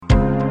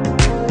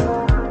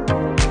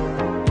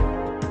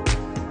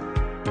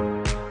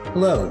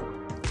Hello,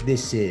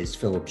 this is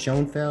Philip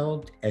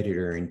Schoenfeld,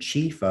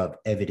 editor-in-chief of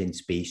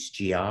Evidence-Based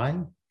GI.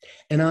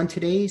 And on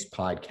today's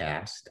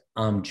podcast,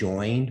 I'm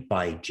joined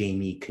by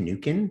Jami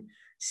Kinnucan,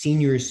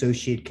 Senior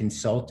Associate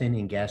Consultant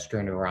in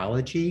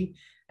Gastroenterology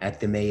at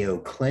the Mayo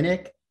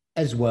Clinic,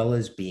 as well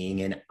as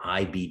being an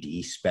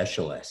IBD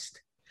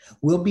specialist.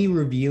 We'll be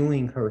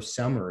reviewing her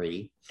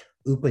summary,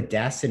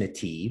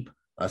 Upadacitinib,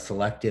 a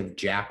selective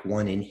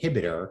JAK1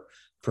 inhibitor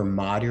for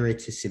moderate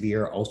to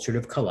severe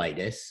ulcerative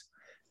colitis,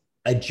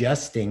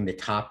 adjusting the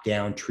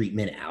top-down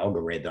treatment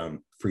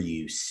algorithm for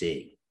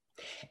UC.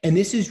 And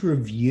this is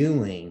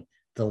reviewing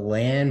the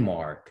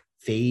landmark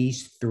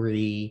phase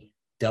 3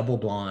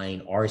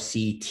 double-blind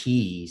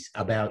RCTs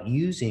about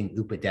using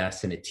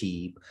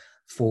upadacitinib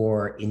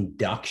for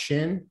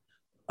induction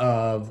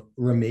of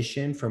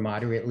remission for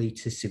moderately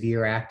to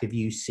severe active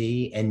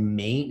UC and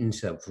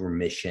maintenance of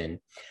remission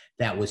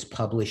that was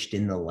published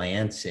in the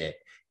Lancet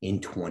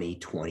in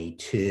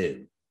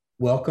 2022.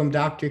 Welcome,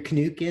 Dr.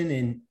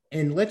 Kinnucan,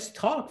 and let's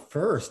talk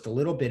first a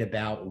little bit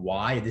about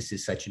why this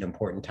is such an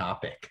important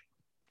topic.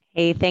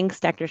 Hey, thanks,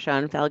 Dr.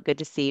 Schoenfeld. Good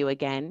to see you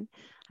again.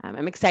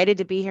 I'm excited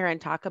to be here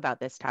and talk about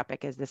this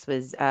topic, as this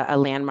was a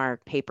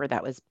landmark paper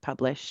that was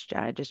published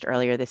just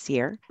earlier this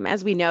year.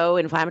 As we know,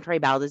 inflammatory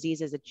bowel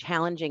disease is a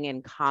challenging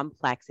and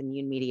complex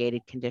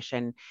immune-mediated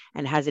condition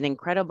and has an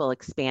incredible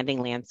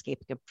expanding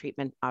landscape of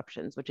treatment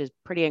options, which is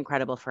pretty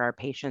incredible for our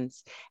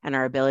patients and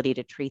our ability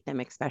to treat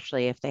them,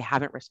 especially if they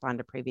haven't responded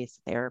to previous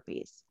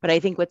therapies. But I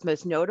think what's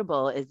most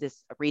notable is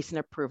this recent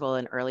approval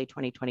in early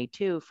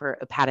 2022 for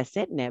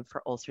Upadacitinib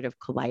for ulcerative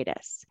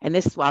colitis.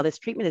 And while this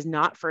treatment is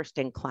not first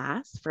in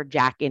class for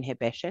JAK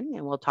inhibition,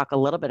 and we'll talk a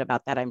little bit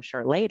about that, I'm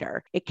sure,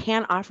 later, it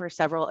can offer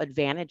several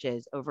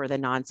advantages over the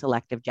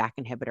non-selective JAK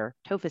inhibitor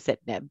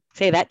tofacitinib.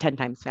 Say that 10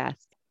 times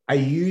fast. I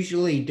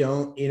usually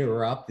don't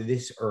interrupt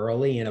this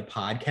early in a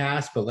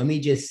podcast, but let me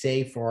just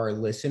say for our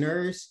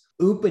listeners,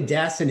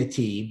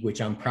 upadacitinib, which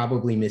I'm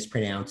probably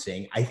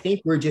mispronouncing, I think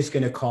we're just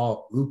going to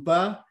call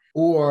UPA,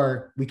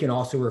 or we can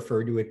also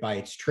refer to it by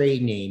its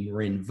trade name,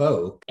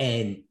 Rinvoq,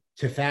 and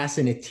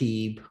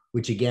tofacitinib,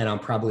 which again, I'm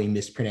probably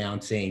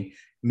mispronouncing,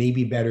 may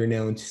be better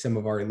known to some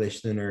of our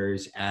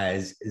listeners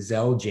as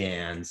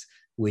Xeljanz,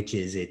 which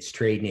is its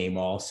trade name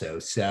also.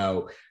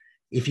 So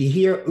if you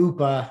hear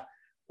UPA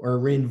or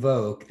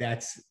Rinvoq,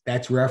 that's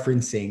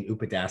referencing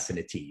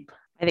upadacitinib.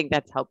 I think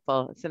that's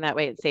helpful. So that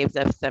way it saves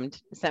us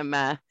some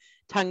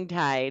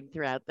tongue-tied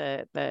throughout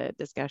the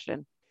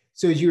discussion.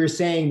 So as you were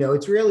saying, though,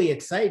 it's really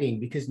exciting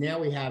because now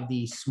we have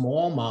these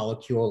small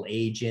molecule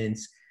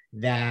agents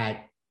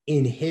that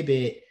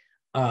inhibit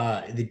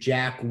the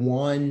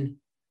JAK1,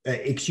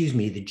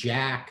 the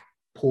JAK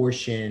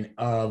portion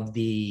of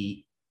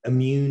the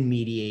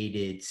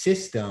immune-mediated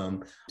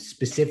system,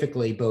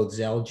 specifically both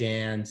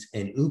Xeljanz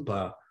and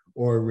UPA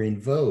or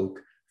Rinvoq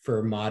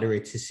for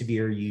moderate to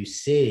severe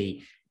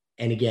UC.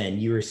 And again,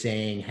 you were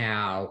saying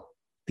how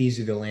these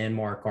are the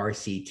landmark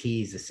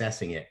RCTs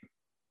assessing it.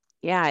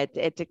 Yeah,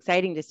 it's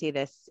exciting to see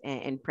this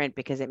in print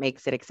because it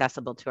makes it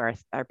accessible to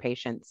our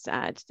patients.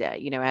 As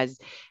you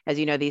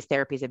know, these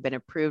therapies have been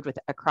approved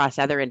across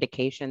other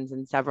indications,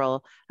 and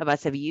several of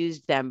us have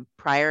used them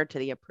prior to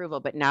the approval,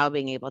 but now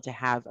being able to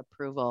have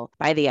approval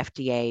by the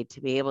FDA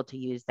to be able to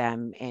use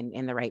them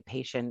in the right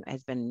patient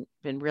has been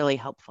really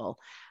helpful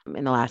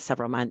in the last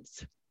several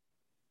months.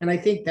 And I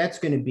think that's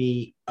going to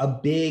be a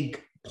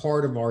big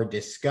part of our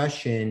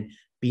discussion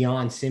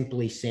beyond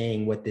simply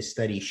saying what the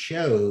study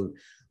showed,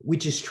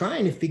 which is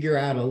trying to figure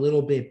out a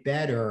little bit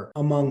better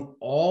among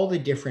all the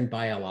different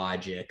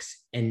biologics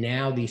and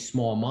now these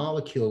small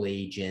molecule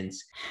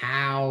agents,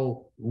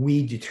 how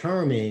we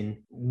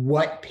determine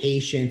what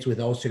patients with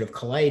ulcerative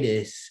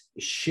colitis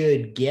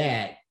should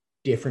get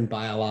different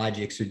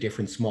biologics or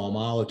different small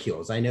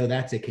molecules. I know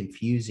that's a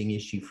confusing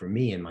issue for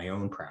me in my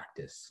own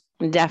practice.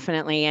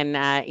 Definitely. And,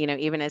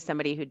 even as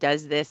somebody who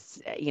does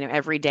this,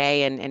 every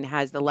day and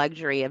has the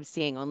luxury of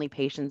seeing only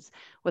patients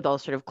with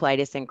ulcerative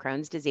colitis and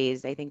Crohn's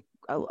disease, I think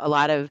a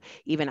lot of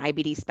even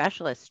IBD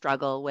specialists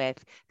struggle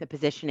with the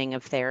positioning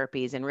of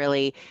therapies. And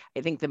really,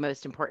 I think the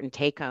most important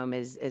take home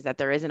is that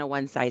there isn't a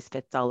one size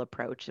fits all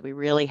approach. We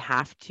really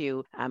have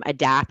to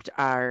adapt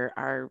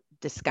our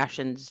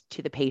discussions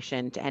to the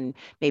patient and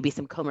maybe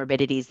some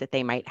comorbidities that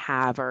they might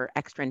have or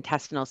extra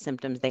intestinal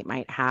symptoms they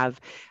might have.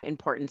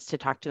 Importance to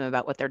talk to them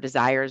about what their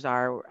desires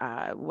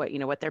are,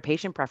 what their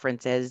patient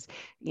preference is,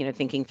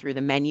 thinking through the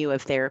menu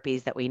of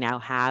therapies that we now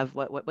have,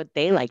 what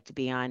they like to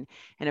be on.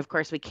 And of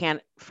course, we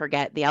can't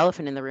forget the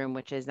elephant in the room,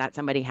 which is that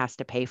somebody has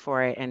to pay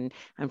for it. And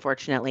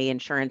unfortunately,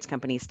 insurance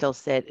companies still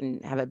sit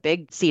and have a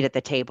big seat at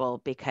the table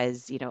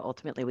because,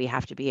 ultimately we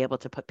have to be able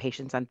to put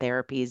patients on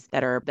therapies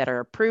that are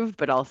approved,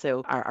 but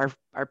also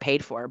are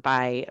paid for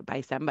by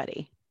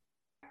somebody.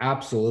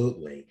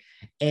 Absolutely.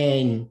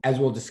 And as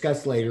we'll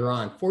discuss later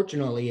on,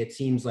 fortunately, it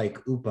seems like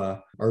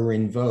UPA or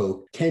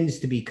Rinvoq tends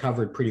to be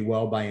covered pretty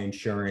well by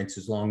insurance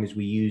as long as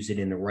we use it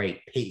in the right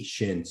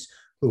patients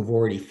who've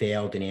already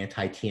failed an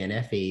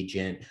anti-TNF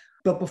agent.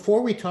 But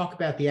before we talk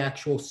about the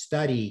actual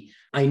study,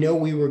 I know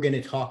we were going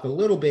to talk a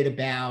little bit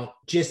about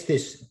just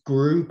this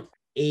group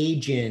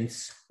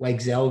agents like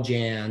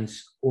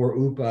Xeljanz or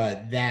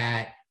UPA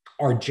that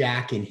are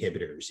JAK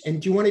inhibitors.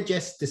 And do you want to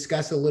just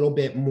discuss a little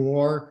bit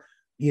more,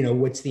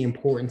 what's the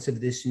importance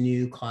of this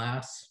new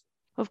class?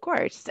 Of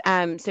course.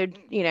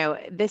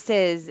 This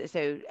is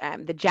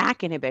the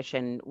JAK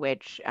inhibition,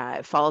 which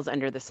falls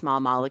under the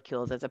small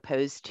molecules, as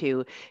opposed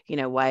to,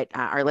 what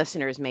our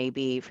listeners may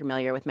be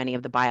familiar with, many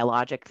of the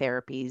biologic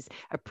therapies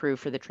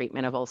approved for the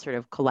treatment of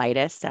ulcerative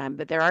colitis.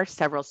 But there are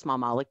several small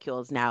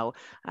molecules now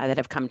that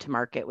have come to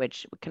market,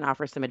 which can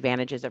offer some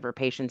advantages over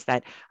patients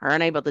that are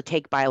unable to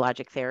take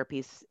biologic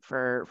therapies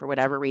for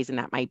whatever reason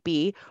that might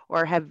be,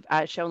 or have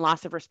shown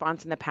loss of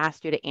response in the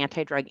past due to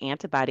anti-drug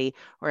antibody,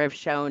 or have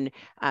shown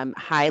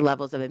high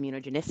levels of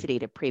immunogenicity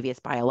to previous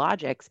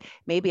biologics.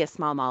 Maybe a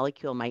small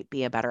molecule might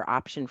be a better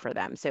option for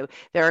them. So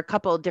there are a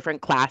couple of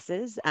different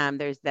classes.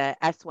 There's the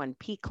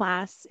S1P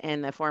class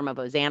in the form of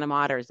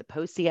ozanimod or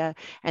Zeposia.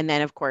 And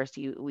then, of course,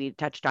 we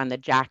touched on the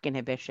JAK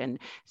inhibition.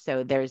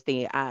 So there's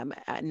the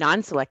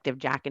non-selective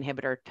JAK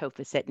inhibitor,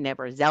 tofacitinib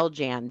or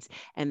Xeljanz.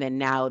 And then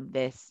now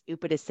this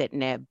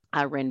upadacitinib,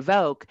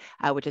 Rinvoq,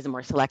 which is a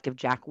more selective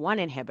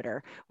JAK1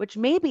 inhibitor, which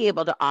may be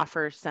able to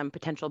offer some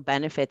potential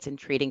benefits in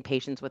treating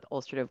patients with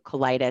ulcerative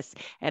colitis.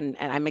 And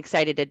I'm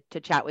excited to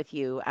chat with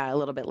you a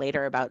little bit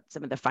later about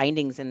some of the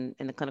findings in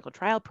the clinical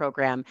trial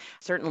program,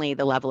 certainly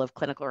the level of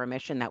clinical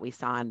remission that we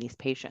saw in these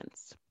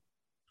patients.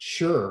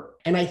 Sure.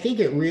 And I think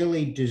it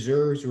really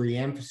deserves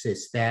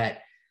reemphasis that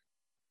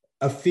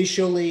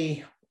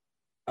officially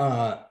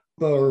or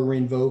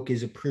Rinvoq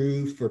is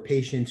approved for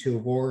patients who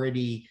have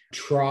already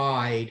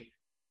tried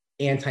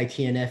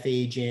anti-TNF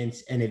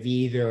agents and have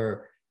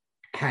either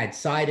had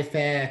side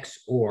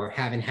effects or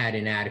haven't had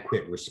an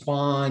adequate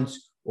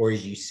response, or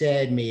as you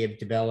said, may have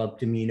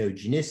developed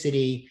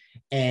immunogenicity,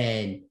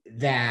 and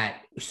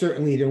that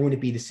certainly there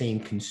wouldn't be the same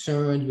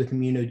concerns with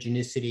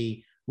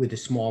immunogenicity with a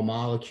small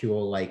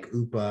molecule like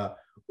UPA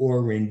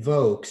or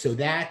Rinvoq. So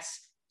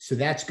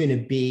that's going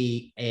to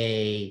be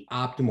a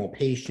optimal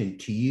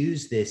patient to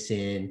use this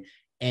in.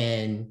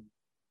 And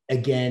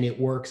again, it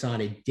works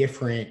on a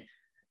different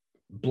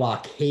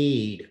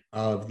blockade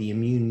of the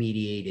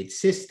immune-mediated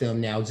system.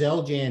 Now,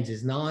 Xeljanz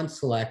is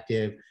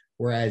non-selective,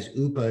 whereas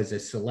UPA is a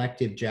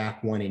selective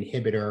JAK1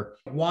 inhibitor.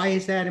 Why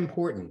is that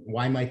important?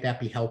 Why might that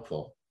be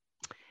helpful?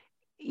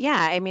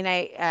 Yeah, I mean,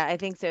 I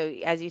think so.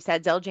 As you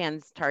said,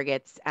 Xeljanz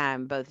targets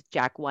both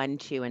JAK1,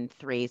 2, and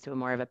 3, so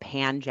more of a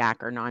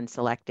pan-JAK or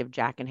non-selective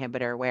JAK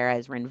inhibitor,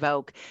 whereas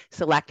Rinvoq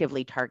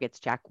selectively targets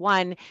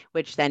JAK1,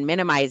 which then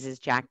minimizes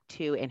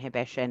JAK2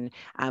 inhibition,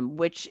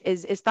 which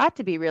is thought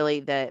to be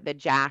really the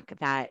JAK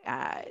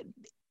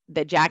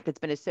that's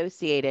been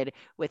associated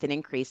with an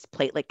increased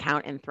platelet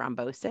count and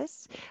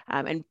thrombosis,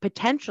 and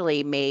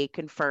potentially may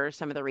confer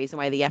some of the reason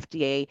why the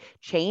FDA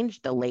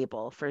changed the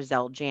label for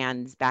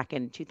Xeljanz back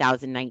in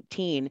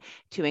 2019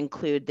 to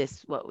include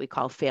this, what we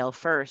call fail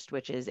first,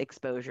 which is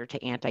exposure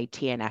to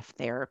anti-TNF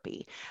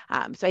therapy.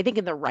 So I think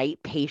in the right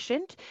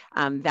patient,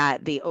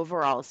 that the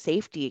overall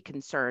safety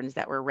concerns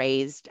that were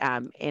raised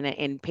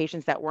in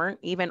patients that weren't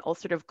even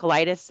ulcerative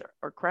colitis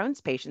or Crohn's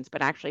patients,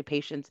 but actually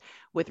patients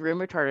with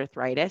rheumatoid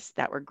arthritis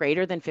that were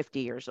greater than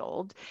 50 years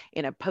old,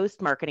 in a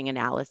post-marketing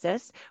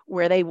analysis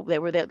where they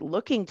were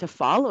looking to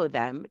follow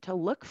them to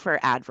look for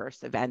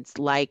adverse events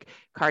like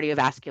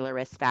cardiovascular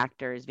risk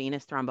factors,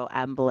 venous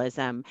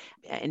thromboembolism,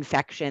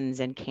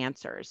 infections, and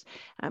cancers.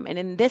 And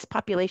in this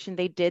population,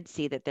 they did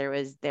see that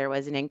there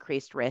was an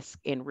increased risk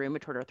in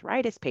rheumatoid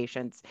arthritis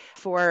patients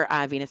for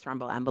venous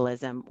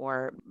thromboembolism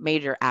or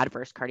major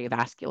adverse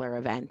cardiovascular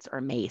events, or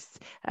MACE,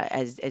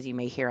 as you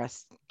may hear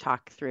us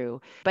talk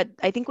through. But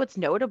I think what's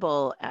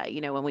notable,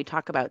 when we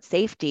talk about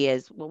safety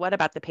is, well, what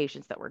about the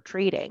patients that we're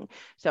treating?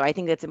 So I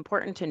think it's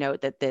important to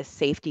note that this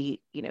safety,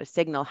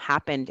 signal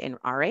happened in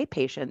RA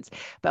patients,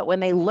 but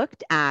when they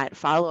looked at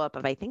follow-up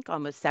of, I think,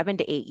 almost 7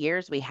 to 8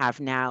 years we have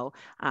now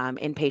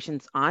in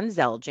patients on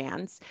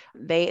Xeljanz,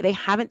 they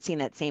haven't seen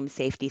that same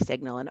safety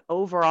signal and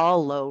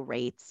overall low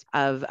rates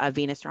of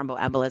venous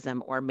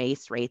thromboembolism or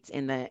MACE rates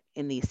in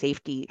the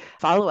safety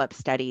follow-up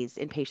studies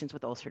in patients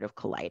with ulcerative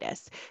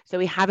colitis. So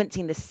we haven't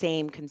seen the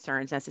same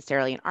concerns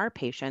necessarily in our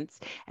patients.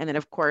 And then,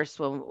 of course,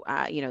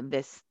 when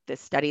this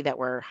study that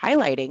we're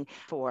highlighting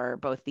for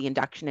both the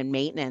induction and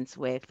maintenance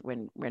with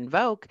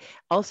Rinvoq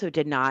also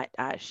did not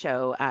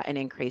show an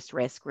increased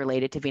risk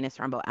related to venous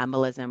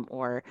thromboembolism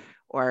or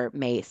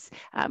MACE.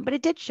 But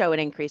it did show an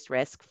increased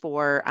risk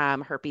for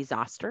herpes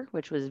zoster,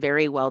 which was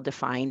very well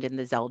defined in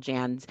the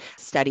Xeljanz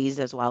studies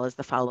as well as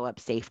the follow-up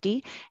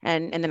safety.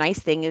 And the nice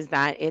thing is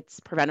that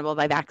it's preventable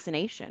by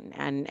vaccination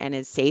and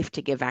is safe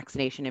to give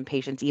vaccination in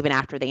patients even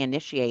after they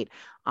initiate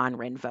on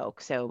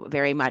Rinvoq. So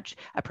very much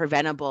a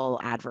preventable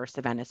adverse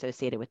event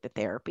associated with the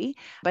therapy.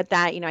 But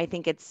that, I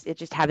think it's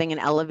just having an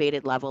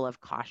elevated level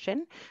of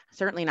caution,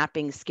 certainly not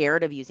being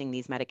scared of using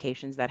these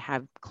medications that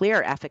have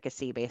clear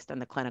efficacy based on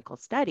the clinical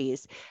studies,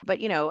 colitis, but,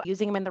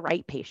 using them in the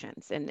right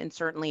patients. And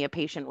certainly a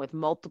patient with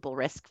multiple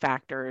risk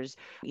factors,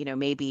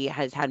 maybe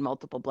has had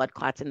multiple blood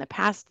clots in the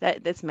past,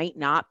 that this might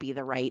not be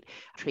the right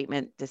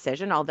treatment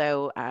decision.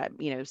 Although,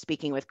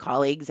 speaking with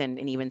colleagues and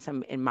even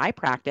some in my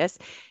practice,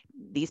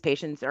 these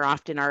patients are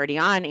often already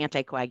on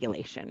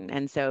anticoagulation.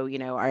 And so,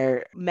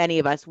 many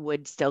of us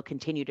would still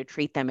continue to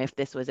treat them if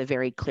this was a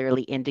very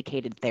clearly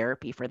indicated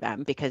therapy for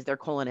them, because their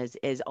colon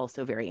is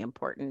also very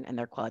important and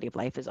their quality of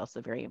life is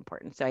also very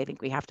important. So I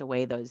think we have to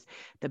weigh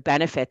the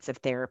benefits of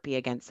therapy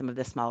against some of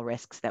the small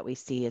risks that we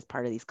see as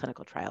part of these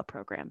clinical trial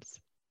programs.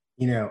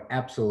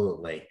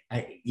 Absolutely.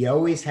 You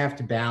always have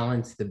to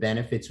balance the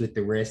benefits with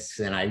the risks.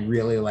 And I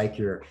really like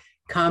your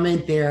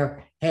comment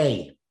there.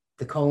 Hey,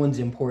 the colon's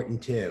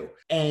important too.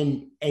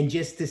 And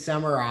just to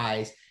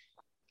summarize,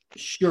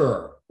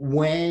 sure,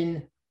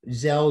 when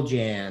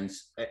Xeljanz,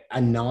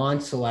 a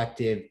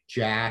non-selective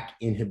JAK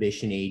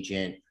inhibition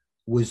agent,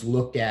 was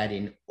looked at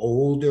in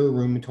older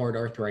rheumatoid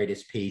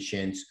arthritis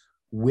patients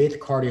with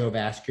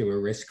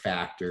cardiovascular risk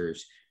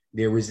factors,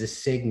 there was a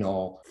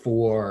signal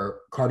for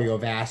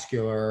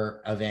cardiovascular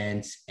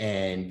events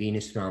and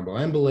venous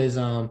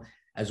thromboembolism,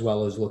 as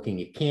well as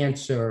looking at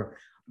cancer.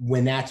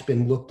 When that's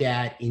been looked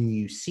at in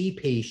UC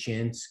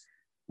patients,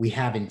 we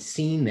haven't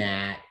seen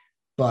that,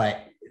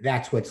 but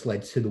that's what's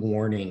led to the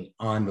warning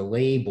on the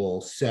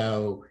label.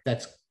 So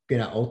that's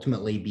going to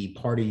ultimately be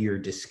part of your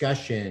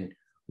discussion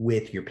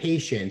with your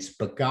patients.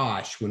 But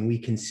gosh, when we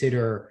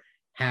consider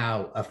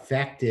how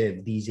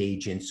effective these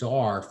agents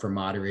are for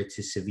moderate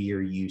to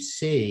severe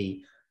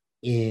UC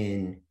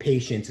in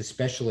patients,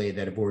 especially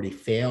that have already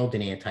failed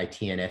an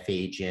anti-TNF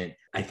agent,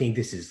 I think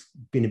this is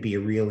going to be a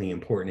really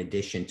important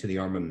addition to the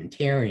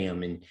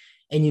armamentarium.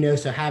 And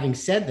so having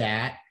said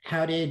that,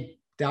 how did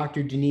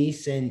Dr.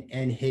 Danese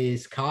and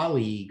his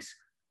colleagues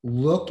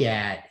look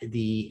at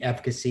the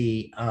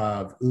efficacy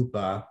of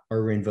UPA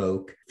or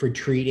Rinvoq for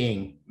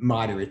treating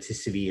moderate to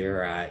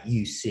severe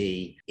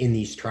UC in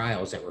these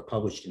trials that were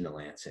published in the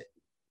Lancet?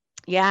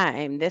 Yeah,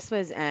 and this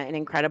was an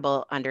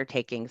incredible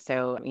undertaking.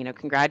 So,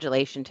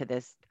 congratulations to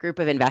this group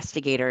of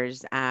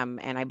investigators.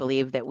 And I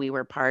believe that we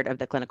were part of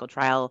the clinical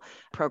trial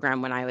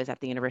program when I was at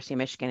the University of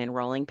Michigan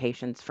enrolling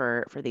patients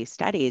for these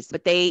studies.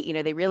 But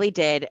they really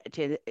did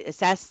to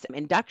assess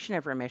induction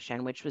of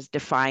remission, which was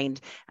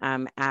defined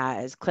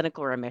as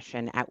clinical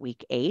remission at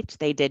week 8.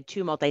 They did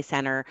 2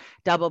 multicenter,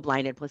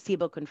 double-blinded,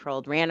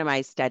 placebo-controlled,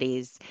 randomized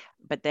studies,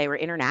 but they were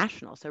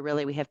international. So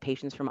really we have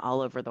patients from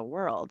all over the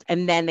world.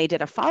 And then they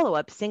did a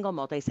follow-up single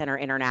multicenter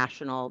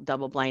international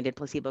double-blinded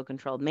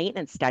placebo-controlled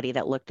maintenance study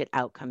that looked at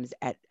outcomes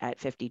at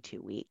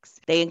 52 weeks.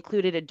 They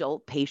included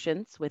adult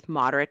patients with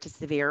moderate to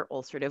severe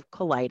ulcerative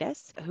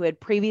colitis who had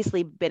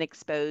previously been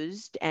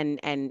exposed and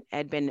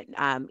had been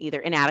either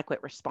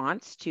inadequate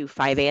response to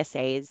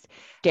 5-ASAs,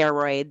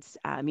 steroids,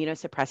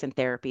 immunosuppressant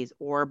therapies,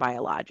 or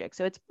biologics.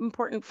 So it's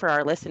important for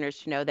our listeners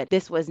to know that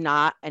this was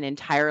not an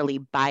entirely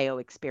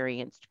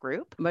bio-experienced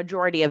group.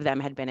 Majority of them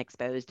had been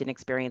exposed and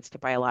experienced to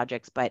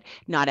biologics, but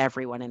not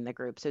everyone in the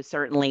group. So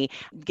certainly,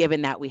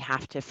 given that we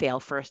have to fail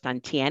first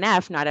on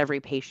TNF, not every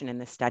patient in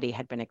the study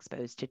had been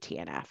exposed to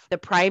TNF. The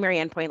primary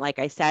endpoint, like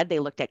I said, they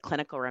looked at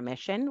clinical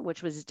remission,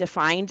 which was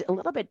defined a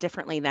little bit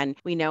differently than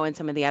we know in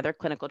some of the other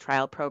clinical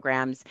trial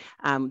programs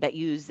that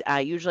use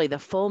usually the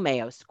full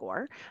Mayo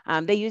score.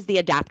 They used the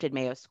adapted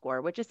Mayo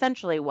score, which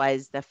essentially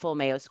was the full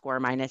Mayo score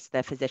minus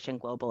the physician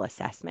global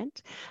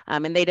assessment.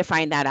 And they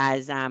defined that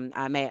as an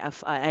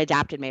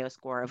adapted Mayo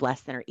score of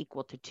less than or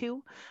equal to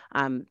 2.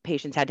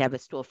 Patients had to have a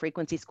stool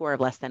frequency score of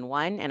less than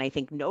 1. And I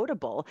think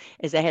notable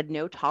is they had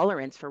no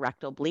tolerance for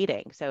rectal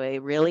bleeding. So they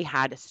really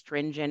had a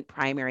stringent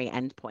primary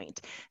endpoint.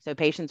 So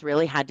patients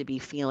really had to be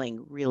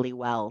feeling really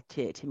well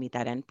to meet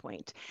that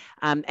endpoint.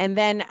 And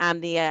then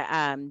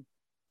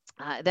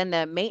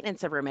the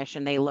maintenance of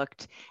remission, they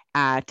looked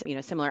at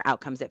similar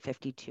outcomes at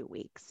 52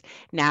 weeks.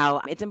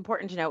 Now, it's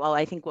important to know, well,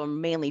 I think we'll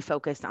mainly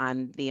focus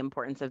on the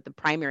importance of the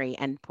primary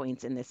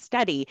endpoints in this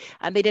study.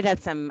 They did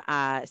have some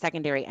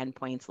secondary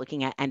endpoints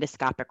looking at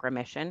endoscopic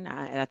remission.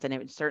 That's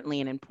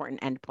certainly an important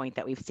endpoint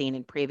that we've seen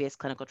in previous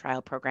clinical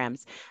trial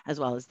programs, as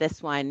well as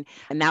this one.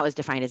 And that was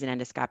defined as an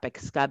endoscopic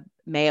SCUB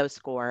Mayo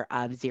score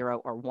of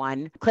 0 or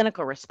 1.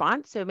 Clinical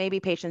response, so maybe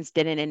patients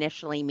didn't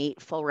initially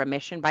meet full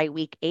remission by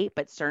week 8,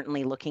 but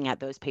certainly looking at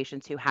those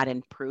patients who had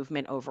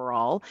improvement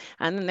overall.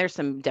 And then there's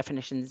some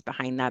definitions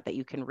behind that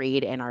you can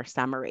read in our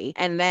summary.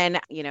 And then,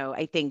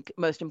 I think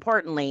most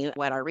importantly,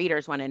 what our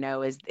readers want to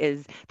know is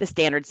the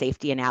standard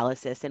safety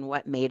analysis and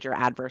what major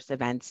adverse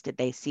events did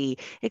they see,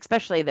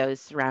 especially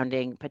those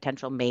surrounding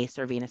potential MACE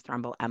or venous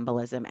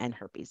thromboembolism and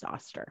herpes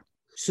zoster.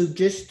 So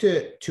just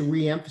to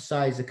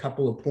reemphasize a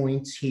couple of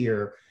points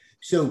here.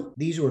 So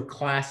these were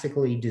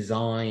classically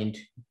designed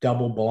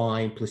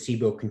double-blind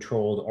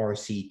placebo-controlled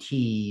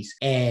RCTs,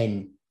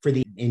 and for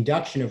the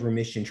induction of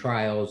remission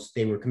trials,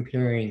 they were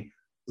comparing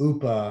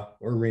UPA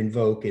or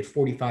Rinvoq at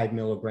 45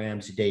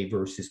 milligrams a day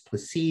versus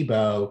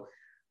placebo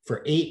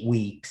for 8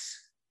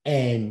 weeks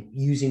and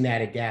using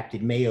that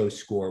adapted Mayo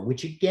score,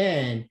 which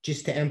again,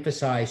 just to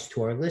emphasize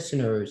to our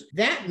listeners,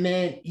 that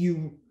meant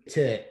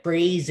to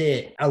phrase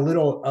it a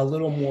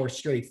little more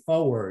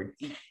straightforward,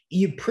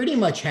 you pretty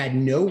much had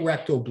no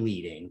rectal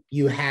bleeding.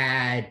 You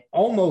had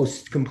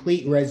almost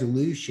complete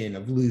resolution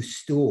of loose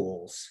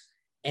stools,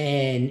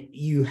 and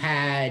you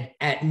had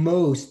at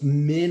most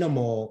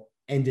minimal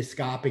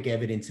endoscopic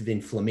evidence of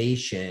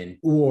inflammation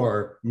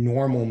or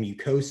normal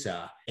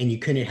mucosa, and you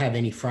couldn't have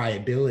any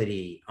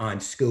friability on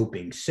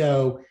scoping.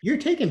 So you're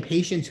taking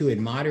patients who had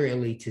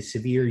moderately to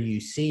severe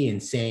UC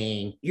and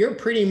saying you're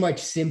pretty much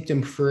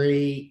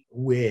symptom-free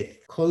with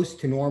close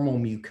to normal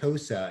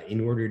mucosa in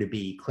order to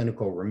be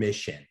clinical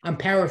remission. I'm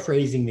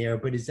paraphrasing there,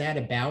 but is that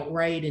about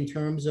right in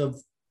terms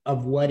of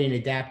what an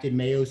adapted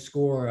Mayo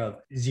score of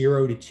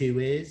 0 to 2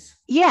 is?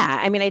 Yeah,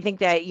 I mean, I think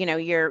that,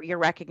 you're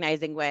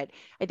recognizing what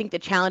I think the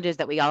challenges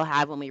that we all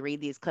have when we read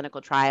these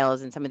clinical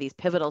trials and some of these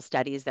pivotal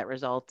studies that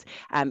result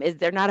is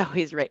they're not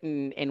always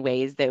written in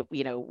ways that,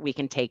 we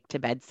can take to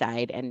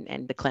bedside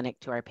and the clinic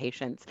to our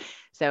patients.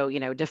 So,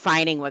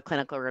 defining what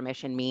clinical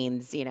remission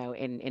means,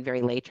 in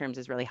very lay terms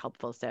is really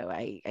helpful. So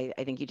I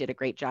think you did a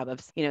great job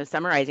of,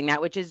 summarizing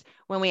that, which is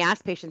when we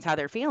ask patients how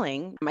they're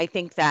feeling. I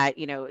think that,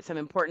 some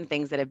important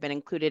things that have been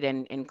included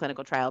in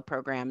clinical trial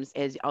programs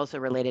is also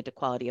related to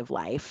quality of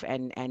life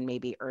and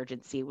maybe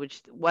urgency,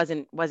 which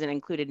wasn't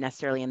included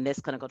necessarily in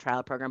this clinical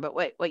trial program, but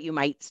what you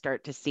might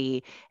start to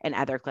see in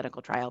other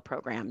clinical trial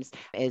programs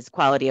is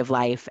quality of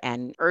life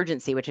and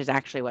urgency, which is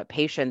actually what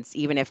patients,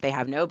 even if they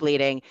have no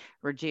bleeding,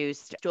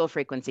 reduced stool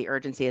frequency,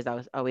 urgency is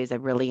always a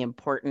really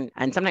important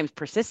and sometimes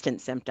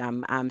persistent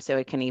symptom. So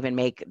it can even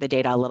make the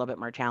data a little bit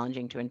more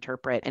challenging to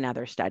interpret in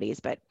other studies.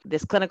 But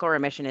this clinical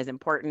remission is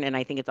important, and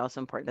I think it's also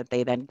important that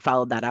they then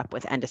followed that up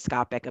with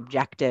endoscopic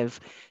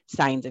objective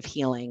signs of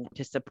healing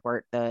to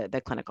support the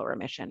clinical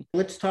remission.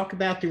 Let's talk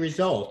about the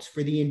results.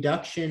 For the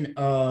induction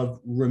of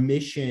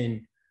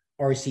remission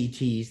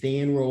RCTs, they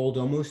enrolled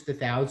almost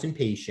 1,000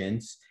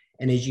 patients.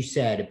 And as you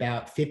said,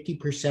 about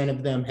 50%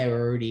 of them have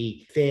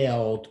already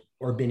failed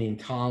or been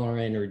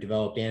intolerant or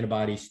developed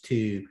antibodies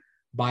to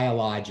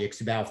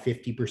biologics. About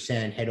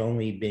 50% had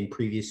only been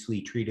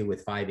previously treated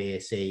with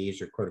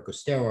 5-ASAs or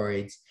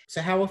corticosteroids.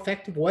 So how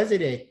effective was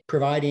it at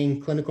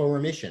providing clinical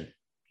remission?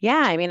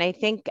 Yeah, I mean, I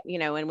think,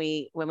 when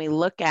we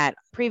look at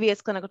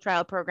previous clinical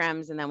trial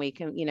programs, and then we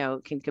can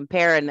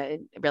compare, and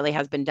it really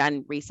has been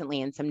done recently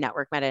in some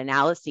network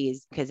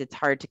meta-analyses, because it's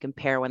hard to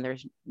compare when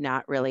there's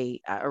not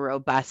really a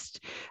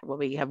robust, well,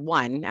 we have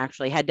one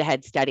actually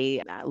head-to-head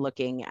study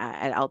looking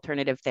at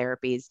alternative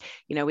therapies.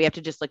 We have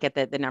to just look at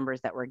the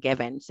numbers that were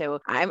given. So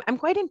I'm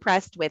quite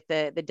impressed with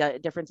the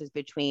differences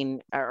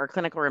between our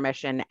clinical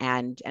remission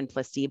and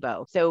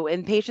placebo. So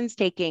in patients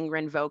taking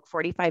Rinvoq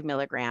 45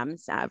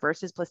 milligrams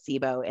versus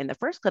placebo, in the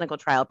first clinical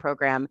trial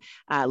program,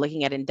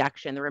 looking at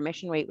induction, the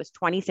remission rate was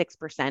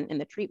 26% in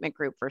the treatment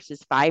group versus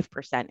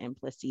 5% in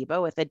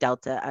placebo, with a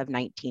delta of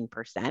 19%.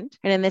 And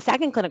in the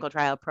second clinical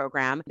trial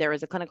program, there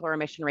was a clinical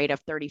remission rate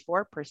of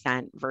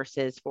 34%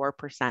 versus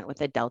 4%,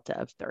 with a delta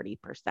of 30%.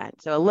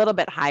 So a little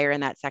bit higher in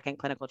that second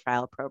clinical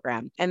trial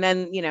program. And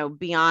then,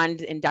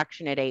 beyond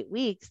induction at 8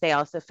 weeks, they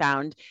also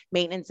found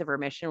maintenance of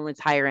remission was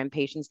higher in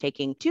patients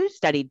taking two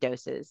studied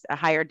doses, a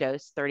higher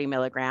dose, 30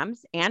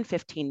 milligrams, and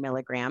 15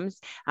 milligrams,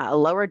 a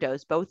lower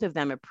dose, both of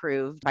them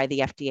approved by the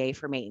FDA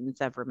for maintenance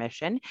of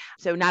remission.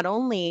 So not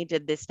only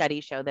did this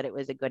study show that it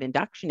was a good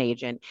induction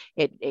agent,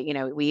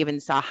 we even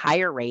saw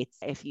higher rates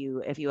if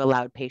you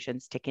allowed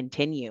patients to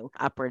continue,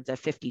 upwards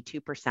of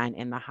 52%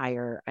 in the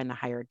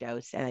higher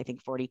dose, and I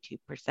think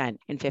 42%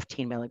 in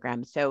 15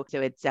 milligrams. So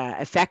it's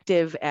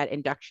effective at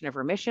induction of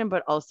remission,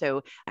 but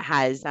also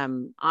has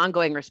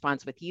ongoing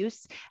response with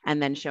use,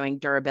 and then showing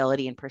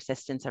durability and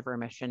persistence of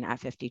remission at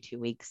 52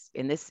 weeks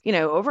in this,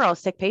 overall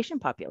sick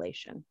patient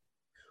population.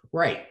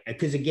 Right.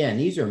 Because again,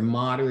 these are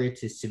moderate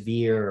to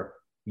severe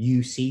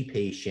UC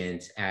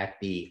patients at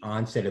the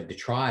onset of the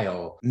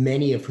trial,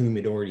 many of whom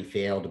had already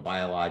failed a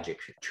biologic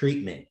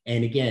treatment.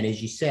 And again, as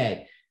you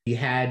said, you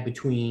had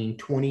between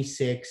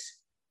 26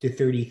 to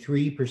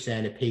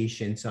 33% of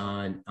patients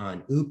on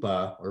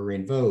UPA or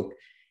Rinvoq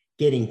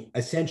getting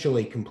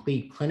essentially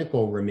complete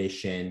clinical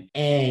remission.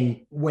 And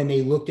when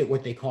they looked at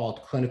what they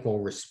called clinical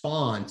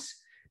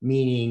response,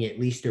 meaning at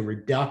least a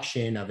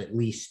reduction of at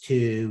least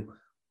 2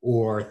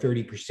 or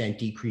 30%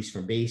 decrease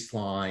from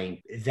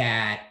baseline,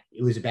 that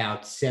it was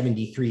about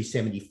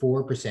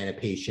 74% of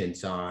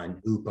patients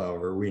on UPA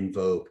or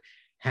Rinvoq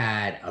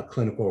had a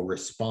clinical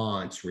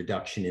response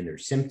reduction in their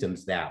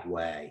symptoms that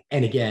way.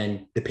 And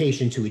again, the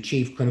patients who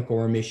achieved clinical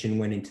remission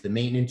went into the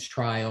maintenance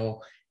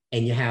trial,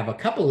 and you have a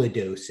couple of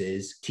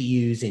doses to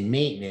use in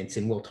maintenance.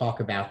 And we'll talk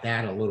about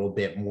that a little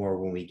bit more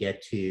when we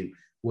get to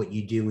what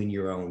you do in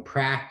your own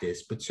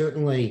practice, but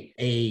certainly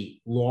a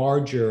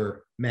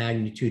larger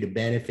magnitude of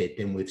benefit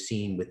than we've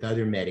seen with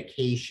other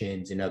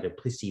medications and other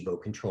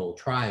placebo-controlled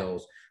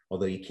trials,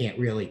 although you can't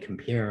really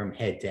compare them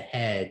head to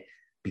head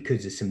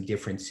because of some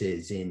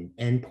differences in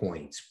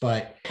endpoints.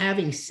 But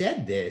having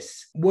said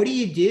this, what do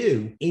you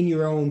do in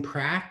your own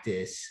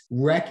practice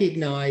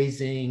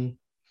recognizing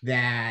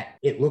that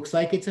it looks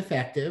like it's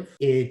effective.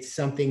 It's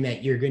something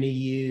that you're going to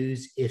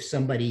use if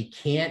somebody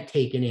can't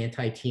take an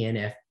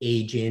anti-TNF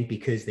agent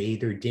because they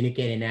either didn't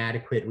get an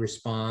adequate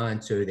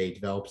response or they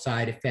develop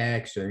side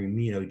effects or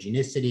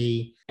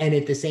immunogenicity. And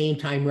at the same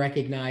time,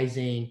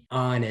 recognizing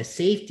on a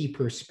safety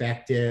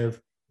perspective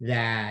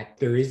that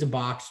there is a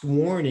boxed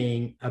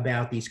warning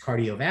about these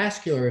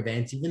cardiovascular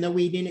events, even though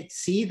we didn't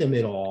see them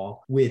at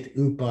all with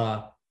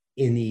UPA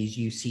in these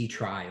UC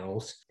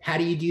trials. How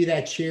do you do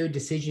that shared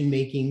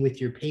decision-making with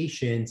your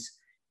patients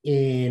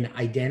in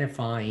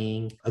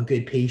identifying a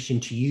good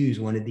patient to use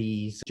one of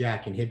these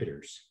JAK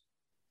inhibitors?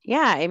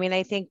 Yeah, I mean,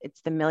 I think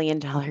it's the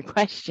 $1,000,000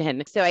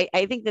 question. So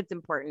I think that's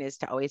important is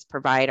to always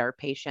provide our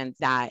patients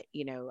that,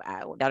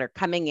 that are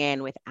coming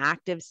in with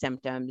active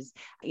symptoms,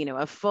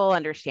 a full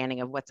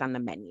understanding of what's on the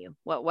menu.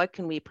 What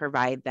can we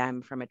provide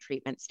them from a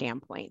treatment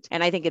standpoint?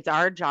 And I think it's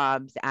our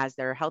jobs as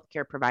their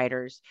healthcare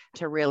providers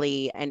to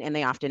really, and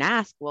they often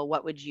ask, well,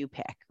 what would you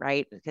pick,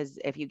 right? Because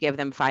if you give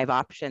them 5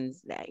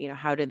 options,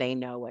 how do they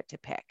know what to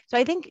pick? So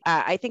I think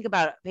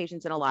about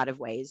patients in a lot of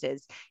ways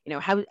is,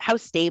 how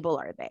stable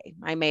are they?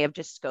 I may have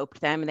just scoped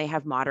them and they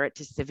have moderate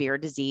to severe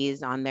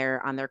disease on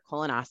their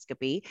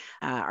colonoscopy.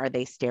 Are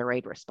they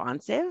steroid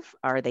responsive?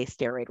 Are they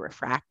steroid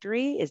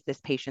refractory? Is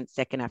this patient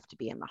sick enough to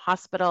be in the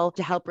hospital?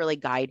 To help really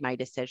guide my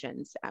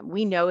decisions.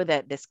 We know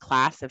that this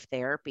class of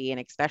therapy,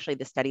 and especially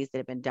the studies that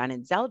have been done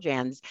in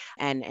Xeljanz,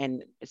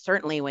 and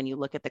certainly when you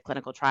look at the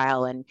clinical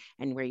trial and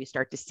where you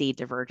start to see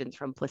divergence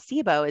from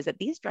placebo, is that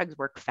these drugs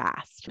work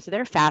fast. So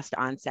they're fast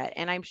onset.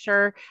 And I'm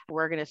sure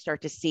we're going to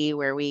start to see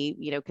where we,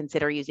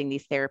 consider using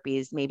these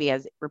therapies maybe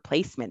as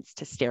replacements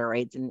to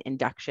steroids in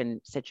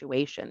induction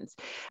situations.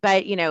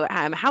 But,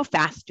 how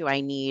fast do I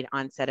need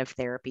onset of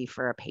therapy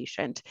for a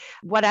patient?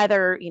 What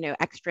other,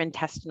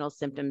 extraintestinal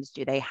symptoms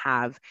do they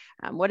have?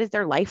 What does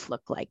their life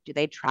look like? Do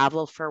they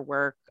travel for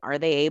work? Are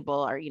they able,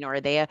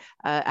 are they a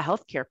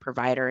healthcare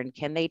provider? And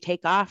can they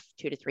take off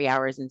 2 to 3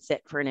 hours and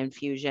sit for an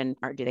infusion?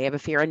 Or do they have a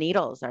fear of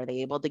needles? Are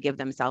they able to give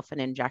themselves an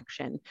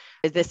injection?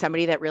 Is this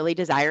somebody that really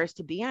desires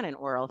to be on an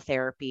oral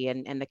therapy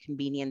and the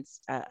convenience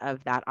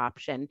of that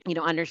option?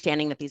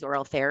 Understanding that these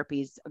oral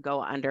therapies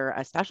go under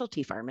a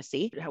specialty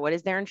pharmacy. What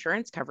does their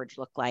insurance coverage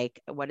look like?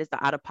 What is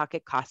the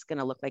out-of-pocket cost going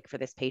to look like for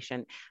this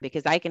patient?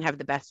 Because I can have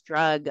the best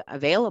drug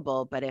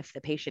available, but if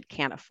the patient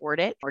can't afford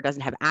it or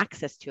doesn't have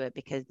access to it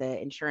because the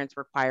insurance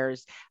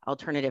requires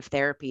alternative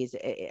therapies,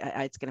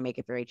 it's going to make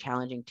it very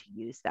challenging to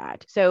use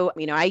that. So,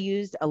 I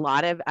used a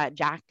lot of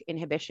JAK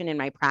inhibition in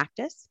my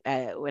practice.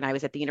 When I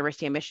was at the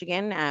University of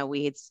Michigan,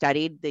 we had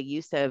studied the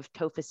use of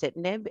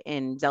tofacitinib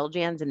in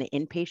Xeljanz in the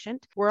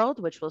inpatient world,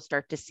 which we'll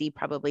start to see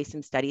probably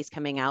some studies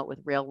coming out with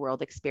real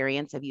world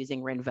experience of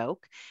using Rinvoq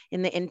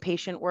in the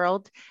inpatient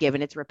world,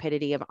 given its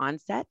rapidity of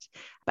onset.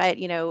 But,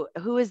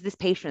 who is this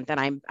patient that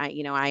I'm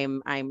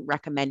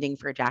recommending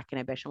for JAK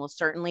inhibition? Well,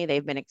 certainly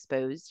they've been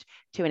exposed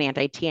to an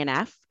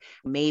anti-TNF.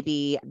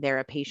 Maybe they're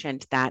a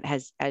patient that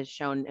has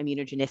shown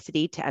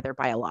immunogenicity to other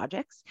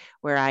biologics,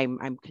 where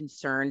I'm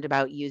concerned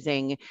about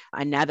using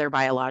another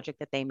biologic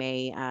that they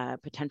may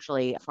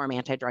potentially form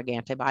anti-drug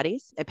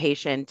antibodies. A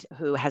patient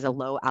who has a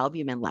low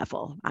albumin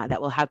level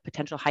that will have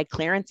potential high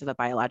clearance of a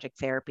biologic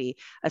therapy.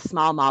 A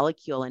small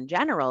molecule in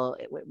general,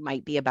 it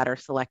might be a better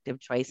selective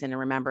choice. And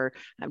remember,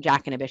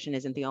 JAK inhibition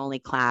isn't the only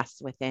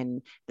class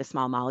within the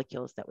small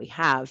molecules that we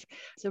have.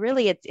 So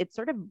really, it's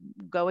sort of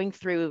going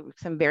through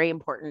some very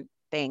important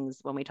things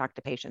when we talk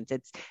to patients.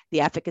 It's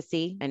the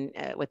efficacy and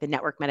with the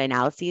network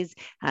meta-analyses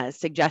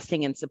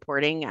suggesting and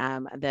supporting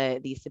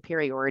the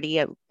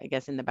superiority, I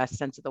guess in the best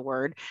sense of the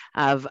word,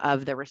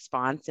 of the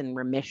response and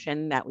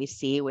remission that we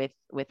see with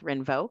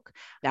Rinvoq.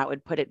 That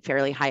would put it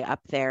fairly high up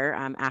there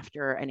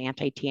after an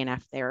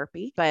anti-TNF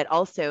therapy. But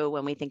also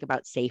when we think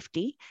about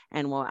safety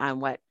and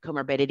what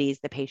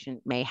comorbidities the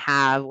patient may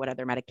have, what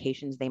other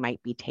medications they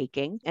might be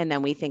taking. And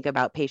then we think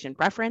about patient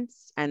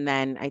preference. And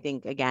then I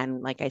think,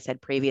 again, like I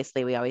said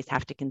previously, we always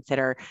have to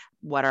consider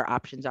what our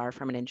options are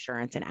from an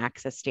insurance and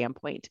access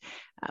standpoint.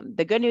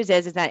 The good news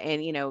is that,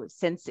 and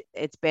since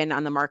it's been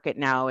on the market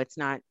now, it's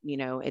not,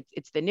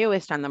 it's the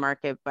newest on the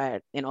market,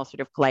 but in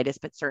ulcerative colitis,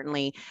 but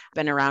certainly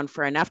been around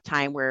for enough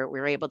time where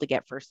we're able to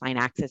get first line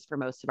access for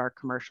most of our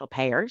commercial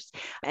payers.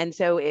 And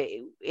so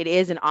it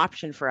is an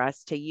option for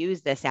us to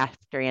use this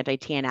after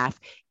anti-TNF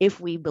if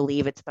we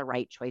believe it's the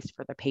right choice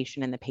for the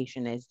patient and the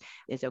patient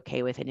is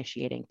okay with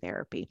initiating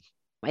therapy.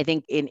 I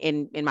think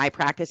in my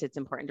practice, it's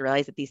important to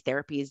realize that these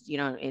therapies,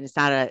 it's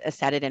not a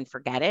set it and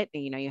forget it.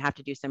 You have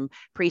to do some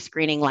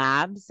pre-screening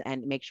labs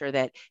and make sure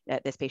that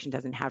this patient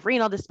doesn't have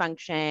renal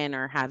dysfunction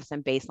or have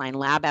some baseline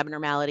lab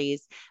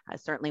abnormalities.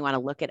 Certainly want to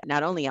look at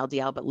not only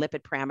LDL, but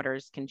lipid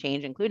parameters can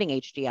change, including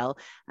HDL.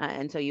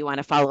 And so you want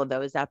to follow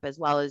those up as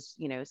well as,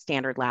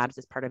 standard labs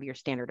as part of your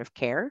standard of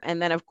care.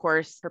 And then, of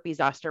course, herpes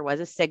zoster was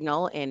a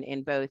signal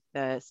in both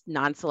the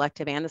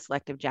non-selective and the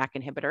selective JAK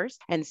inhibitors.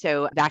 And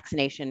so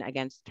vaccination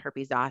against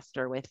herpes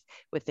zoster with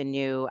the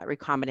new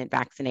recombinant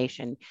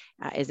vaccination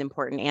is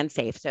important and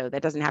safe. So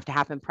that doesn't have to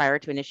happen prior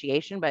to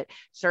initiation, but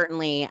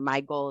certainly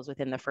my goal is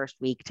within the first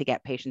week to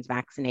get patients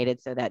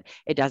vaccinated so that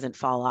it doesn't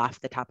fall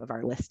off the top of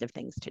our list of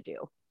things to do.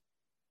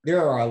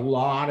 There are a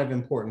lot of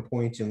important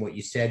points in what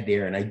you said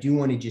there, and I do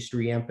want to just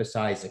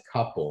reemphasize a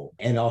couple,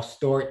 and I'll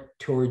start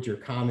towards your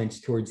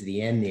comments towards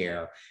the end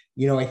there.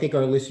 I think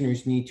our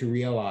listeners need to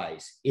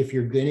realize if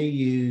you're going to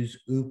use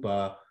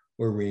UPA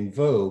or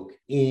Rinvoq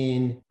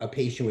in a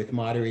patient with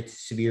moderate to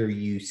severe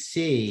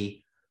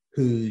UC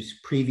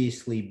who's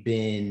previously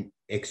been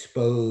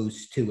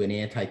exposed to an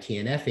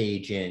anti-TNF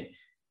agent,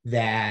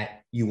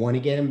 that you want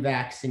to get them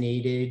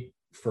vaccinated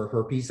for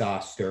herpes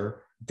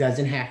zoster.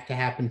 Doesn't have to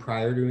happen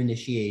prior to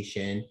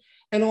initiation,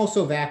 and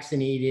also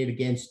vaccinated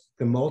against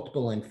the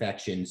multiple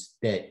infections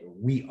that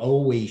we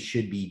always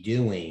should be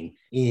doing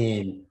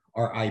in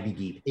our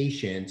IBD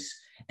patients.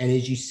 And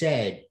as you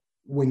said,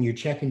 when you're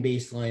checking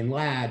baseline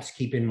labs,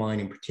 keep in mind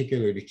in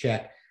particular to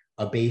check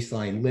a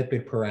baseline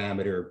lipid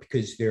parameter,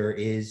 because there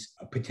is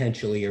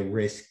potentially a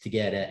risk to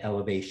get an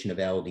elevation of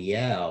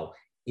LDL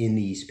in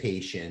these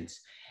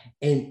patients.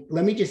 And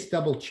let me just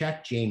double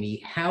check,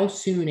 Jami, how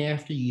soon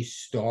after you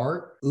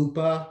start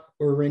UPA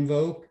or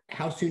Rinvoq,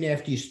 how soon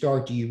after you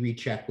start do you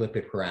recheck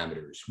lipid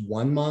parameters?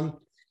 1 month,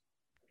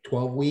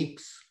 12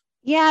 weeks?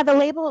 Yeah, the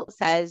label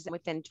says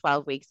within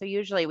 12 weeks. So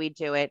usually we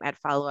do it at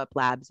follow-up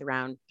labs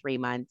around 3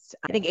 months.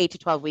 I think 8 to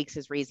 12 weeks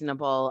is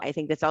reasonable. I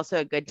think that's also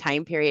a good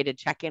time period to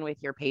check in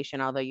with your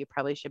patient, although you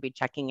probably should be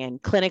checking in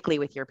clinically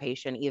with your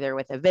patient, either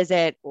with a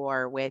visit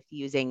or with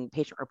using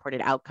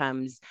patient-reported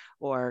outcomes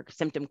or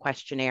symptom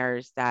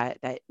questionnaires that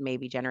may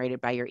be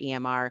generated by your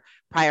EMR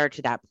prior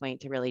to that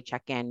point, to really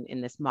check in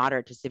this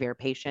moderate to severe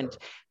patient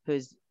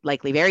who's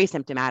likely very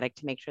symptomatic,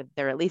 to make sure that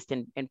they're at least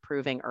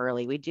improving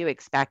early. We do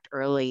expect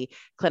early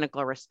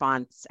clinical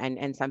response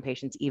and some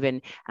patients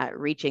even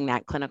reaching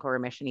that clinical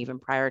remission even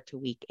prior to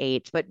week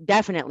 8, but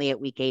definitely at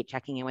week 8,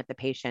 checking in with the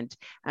patient,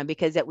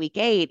 because at week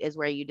 8 is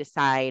where you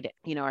decide,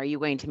 are you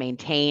going to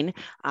maintain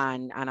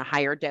on a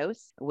higher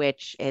dose,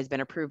 which has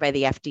been approved by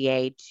the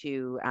FDA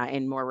to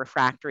in more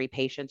refractory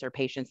patients or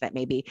patients that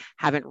maybe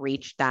haven't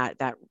reached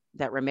that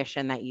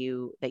remission that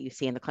you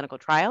see in the clinical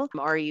trial,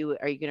 or are you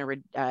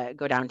going to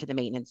go down to the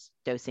maintenance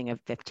dosing of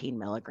 15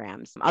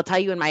 milligrams? I'll tell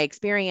you in my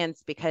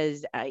experience,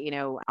 because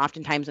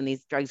oftentimes when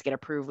these drugs get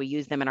approved, we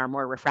use them in our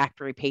more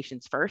refractory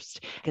patients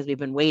first, because we've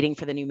been waiting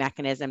for the new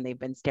mechanism. They've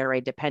been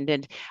steroid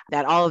dependent.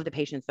 That all of the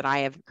patients that I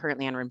have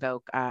currently on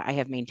Rinvoq, I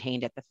have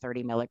maintained at the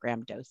 30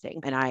 milligram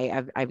dosing, and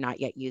I've not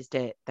yet used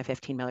it the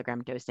 15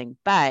 milligram dosing.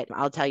 But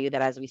I'll tell you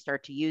that as we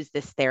start to use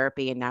this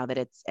therapy, and now that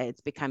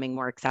it's becoming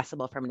more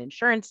accessible from an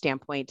insurance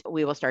standpoint,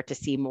 we will start to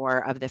see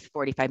more of the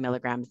 45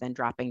 milligrams then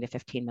dropping to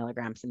 15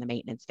 milligrams in the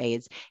maintenance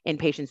phase in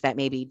patients that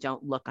maybe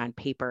don't look on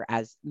paper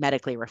as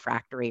medically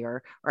refractory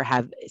or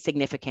have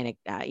significant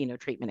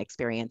treatment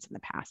experience in the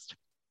past.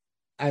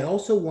 I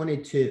also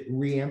wanted to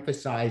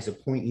reemphasize a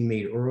point you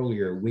made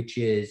earlier, which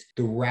is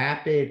the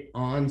rapid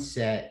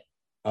onset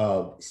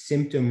of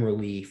symptom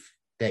relief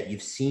that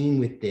you've seen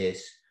with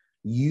this,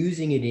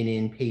 using it in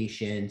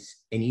inpatients,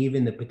 and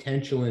even the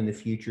potential in the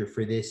future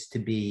for this to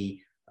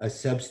be a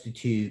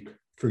substitute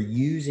for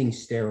using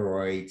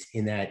steroids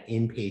in that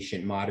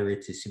inpatient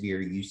moderate to severe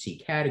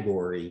UC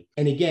category.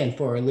 And again,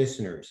 for our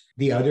listeners,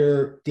 the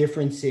other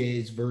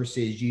differences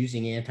versus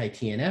using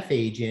anti-TNF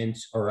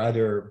agents or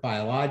other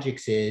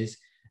biologics is,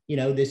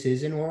 this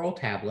is an oral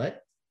tablet.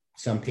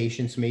 Some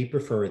patients may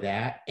prefer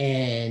that.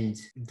 And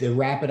the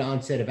rapid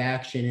onset of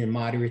action in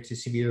moderate to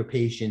severe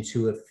patients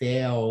who have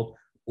failed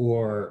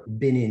or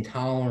been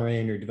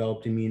intolerant or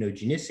developed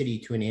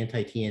immunogenicity to an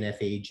anti-TNF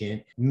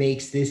agent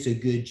makes this a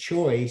good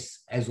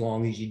choice, as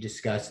long as you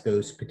discuss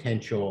those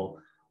potential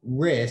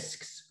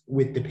risks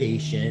with the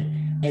patient.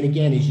 And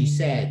again, as you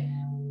said,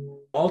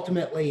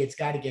 ultimately it's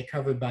got to get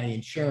covered by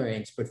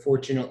insurance, but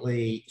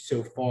fortunately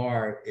so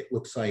far it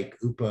looks like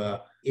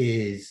UPA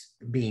is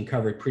being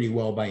covered pretty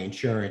well by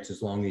insurance,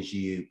 as long as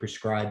you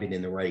prescribe it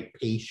in the right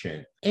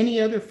patient. Any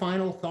other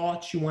final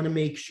thoughts you want to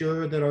make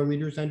sure that our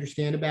readers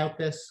understand about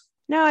this?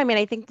 No,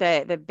 I think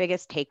the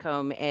biggest take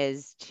home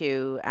is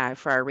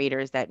for our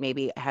readers that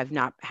maybe have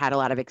not had a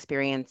lot of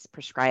experience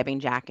prescribing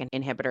JAK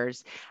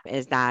inhibitors,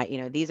 is that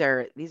these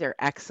are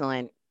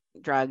excellent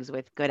drugs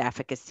with good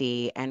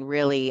efficacy, and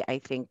really I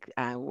think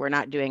we're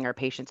not doing our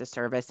patients a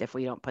service if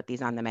we don't put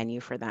these on the menu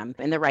for them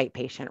in the right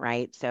patient,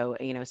 right? So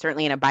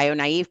certainly in a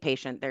bio-naive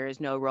patient there is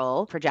no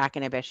role for JAK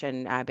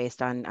inhibition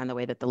based on the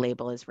way that the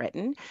label is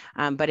written,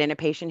 but in a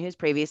patient who's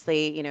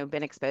previously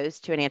been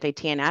exposed to an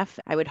anti-TNF,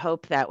 I would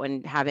hope that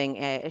when having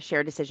a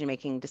shared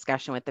decision-making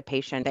discussion with the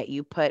patient, that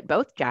you put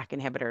both JAK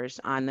inhibitors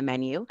on the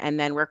menu and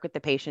then work with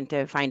the patient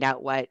to find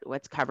out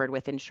what's covered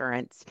with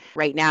insurance.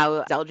 Right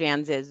now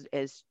Xeljanz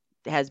is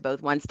has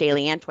both once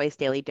daily and twice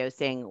daily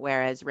dosing,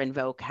 whereas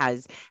Rinvoq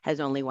has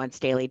only once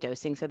daily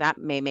dosing. So that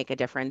may make a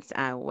difference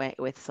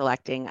with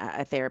selecting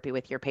a therapy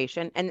with your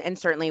patient. And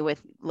certainly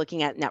with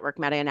looking at network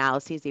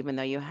meta-analyses, even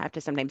though you have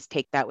to sometimes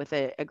take that with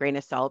a grain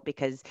of salt,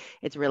 because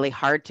it's really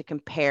hard to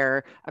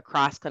compare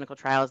across clinical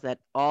trials that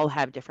all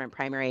have different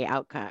primary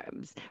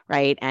outcomes,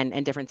 right?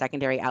 And different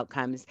secondary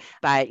outcomes.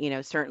 But,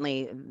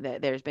 certainly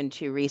there's been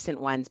 2 recent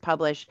ones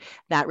published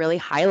that really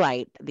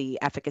highlight the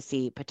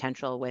efficacy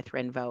potential with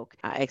Rinvoq,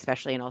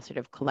 especially in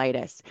ulcerative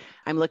colitis.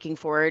 I'm looking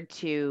forward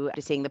to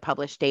seeing the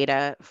published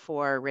data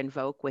for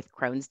Rinvoq with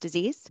Crohn's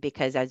disease,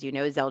 because as you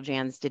know,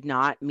 Xeljanz did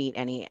not meet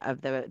any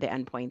of the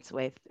endpoints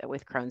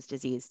with Crohn's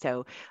disease.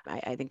 So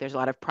I think there's a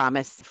lot of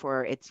promise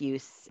for its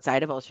use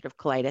outside of ulcerative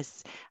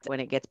colitis when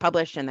it gets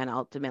published and then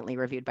ultimately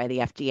reviewed by the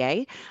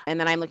FDA. And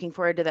then I'm looking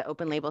forward to the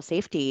open label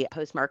safety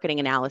post-marketing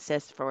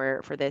analysis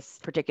for this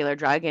particular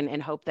drug,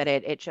 and hope that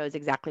it shows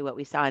exactly what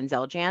we saw in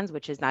Xeljanz,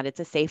 which is that it's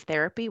a safe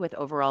therapy with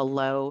overall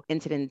low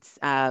incidence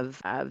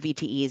of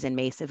VTEs and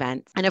MACE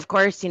events. And of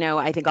course,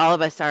 I think all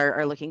of us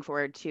are looking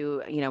forward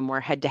to, more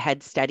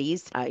head-to-head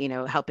studies,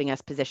 helping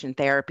us position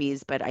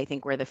therapies. But I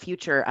think where the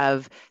future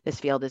of this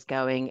field is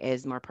going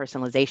is more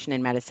personalization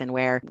in medicine,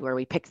 where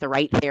we pick the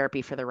right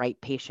therapy for the right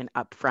patient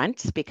up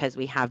front, because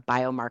we have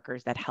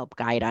biomarkers that help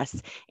guide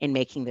us in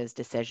making those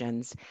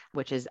decisions,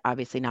 which is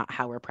obviously not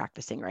how we're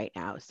practicing right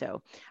now.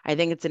 So I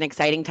think it's an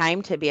exciting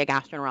time to be a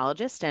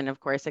gastroenterologist, and of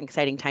course, an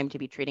exciting time to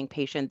be treating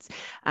patients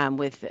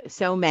with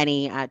so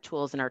many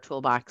tools in our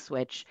toolbox,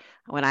 which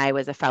when I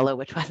was a fellow,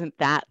 which wasn't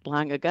that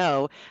long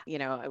ago,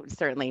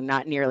 certainly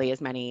not nearly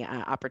as many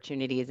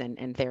opportunities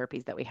and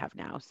therapies that we have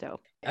now. So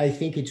I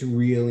think it's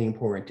really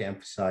important to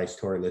emphasize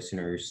to our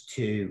listeners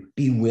to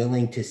be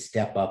willing to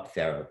step up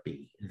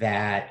therapy,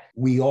 that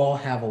we all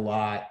have a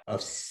lot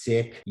of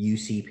sick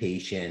UC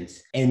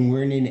patients, and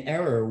we're in an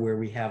era where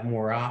we have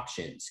more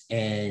options.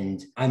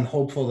 And I'm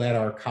hopeful that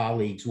our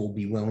colleagues will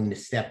be willing to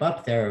step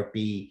up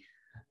therapy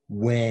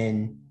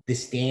when the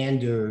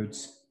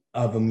standards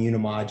of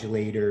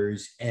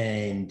immunomodulators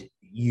and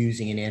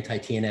using an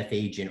anti-TNF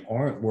agent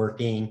aren't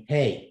working.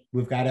 Hey,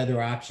 we've got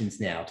other options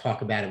now.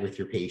 Talk about it with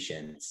your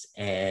patients.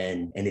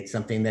 And it's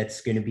something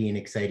that's going to be an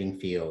exciting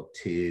field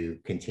to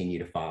continue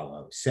to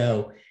follow.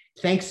 So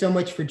thanks so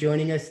much for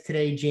joining us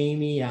today,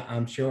 Jami.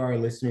 I'm sure our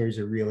listeners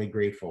are really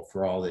grateful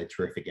for all the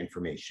terrific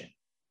information.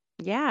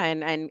 Yeah,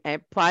 and I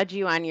applaud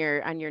you on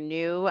your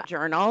new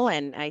journal,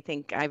 and I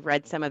think I've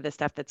read some of the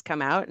stuff that's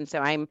come out, and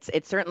so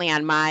it's certainly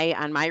on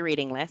my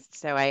reading list.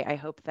 So I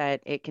hope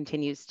that it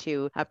continues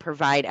to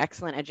provide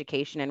excellent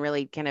education and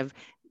really kind of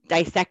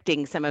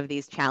dissecting some of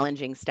these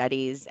challenging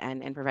studies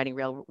and providing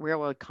real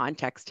world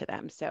context to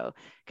them. So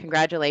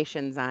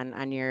congratulations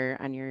on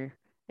your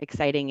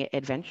exciting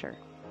adventure.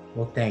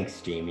 Well,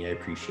 thanks, Jami. I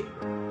appreciate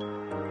it.